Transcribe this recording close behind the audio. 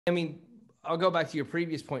I mean, I'll go back to your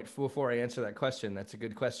previous point before I answer that question. That's a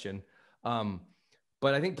good question. Um,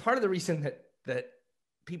 but I think part of the reason that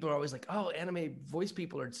people are always like, oh, anime voice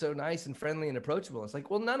people are so nice and friendly and approachable. It's like,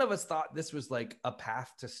 well, none of us thought this was like a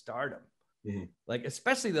path to stardom. Mm-hmm. Like,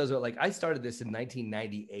 especially those who are like, I started this in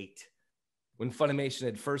 1998 when Funimation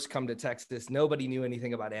had first come to Texas. Nobody knew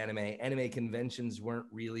anything about anime. Anime conventions weren't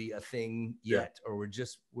really a thing yet, or we're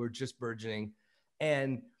just burgeoning.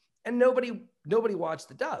 And nobody watched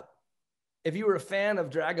the dub. If you were a fan of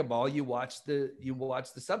Dragon Ball, you watched the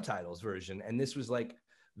subtitles version, and this was like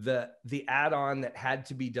the add-on that had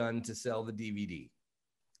to be done to sell the DVD.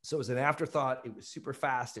 So it was an afterthought. It was super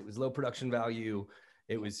fast. It was low production value.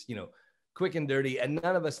 It was, quick and dirty. And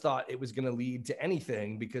none of us thought it was going to lead to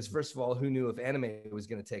anything because, first of all, who knew if anime was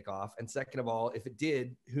going to take off? And second of all, if it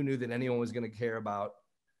did, who knew that anyone was going to care about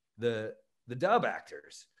the dub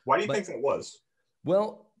actors? Why do you think that was?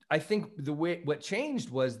 Well, I think what changed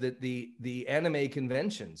was that the anime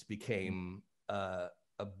conventions became a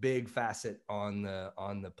big facet on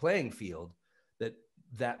the playing field.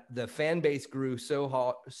 That the fan base grew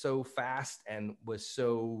so fast and was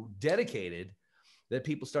so dedicated that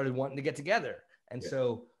people started wanting to get together. And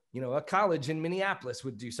so, a college in Minneapolis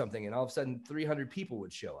would do something, and all of a sudden 300 people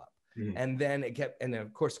would show up. Mm-hmm. And then and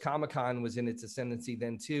of course, Comic-Con was in its ascendancy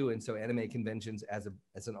then too. And so anime conventions as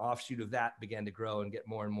an offshoot of that began to grow and get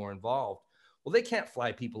more and more involved. Well, they can't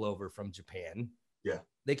fly people over from Japan. Yeah.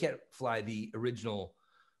 They can't fly the original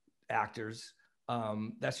actors.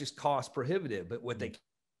 That's just cost prohibitive. But what they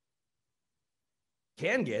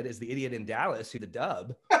can get is the idiot in Dallas who the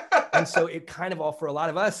dub. And so it kind of all, for a lot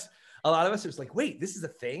of us, it was like, wait, this is a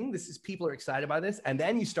thing. People are excited by this. And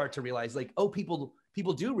then you start to realize like, oh, people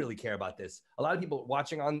do really care about this. A lot of people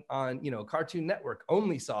watching on Cartoon Network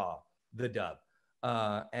only saw the dub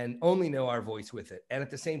and only know our voice with it. And at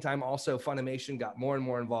the same time, also Funimation got more and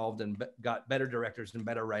more involved and got better directors and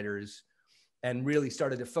better writers and really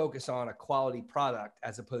started to focus on a quality product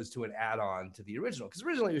as opposed to an add-on to the original. Because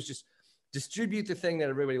originally it was just distribute the thing that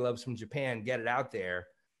everybody loves from Japan, get it out there.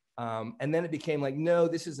 And then it became like, no,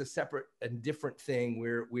 this is a separate and different thing.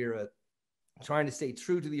 We're trying to stay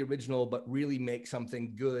true to the original, but really make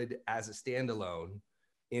something good as a standalone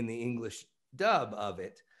in the English dub of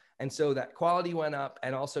it. And so that quality went up,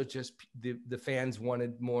 and also just the fans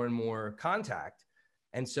wanted more and more contact.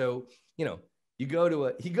 And so, you go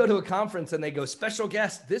to a conference and they go, special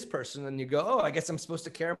guest, this person. And you go, oh, I guess I'm supposed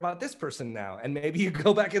to care about this person now. And maybe you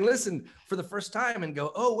go back and listen for the first time and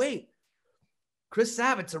go, oh, wait, Chris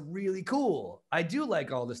Sabat's a really cool. I do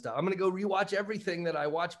like all this stuff. I'm going to go rewatch everything that I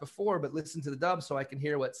watched before, but listen to the dub so I can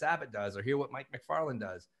hear what Sabat does or hear what Mike McFarlane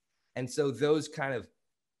does. And so those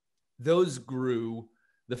grew,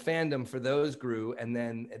 the fandom for those grew. And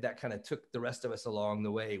then that kind of took the rest of us along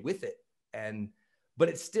the way with it. But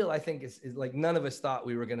it's still, I think is like, none of us thought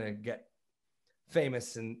we were going to get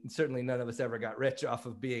famous. And certainly none of us ever got rich off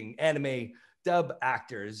of being anime dub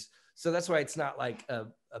actors. So that's why it's not like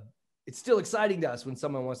it's still exciting to us when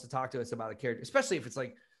someone wants to talk to us about a character, especially if it's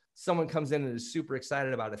like someone comes in and is super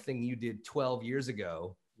excited about a thing you did 12 years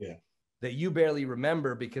ago that you barely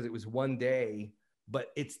remember because it was one day, but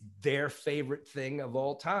it's their favorite thing of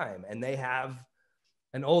all time. And they have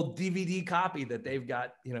an old DVD copy that they've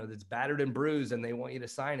got, that's battered and bruised, and they want you to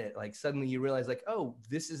sign it. Like suddenly you realize like, oh,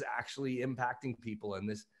 this is actually impacting people.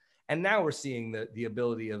 And now we're seeing the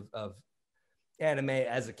ability of anime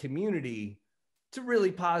as a community to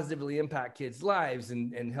really positively impact kids' lives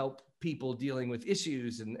and help people dealing with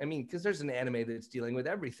issues. And I mean, because there's an anime that's dealing with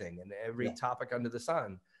everything and every topic under the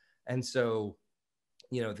sun. And so,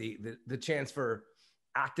 the chance for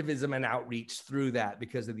activism and outreach through that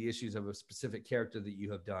because of the issues of a specific character that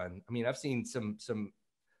you have done. I mean, I've seen some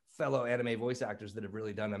fellow anime voice actors that have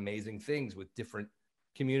really done amazing things with different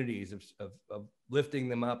communities of lifting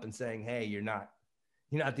them up and saying, hey, you're not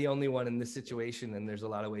the only one in this situation, and there's a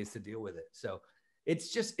lot of ways to deal with it. So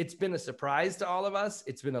it's been a surprise to all of us.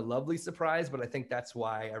 It's been a lovely surprise, but I think that's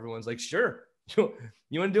why everyone's like, sure,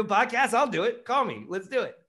 you want to do a podcast? I'll do it. Call me. Let's do it.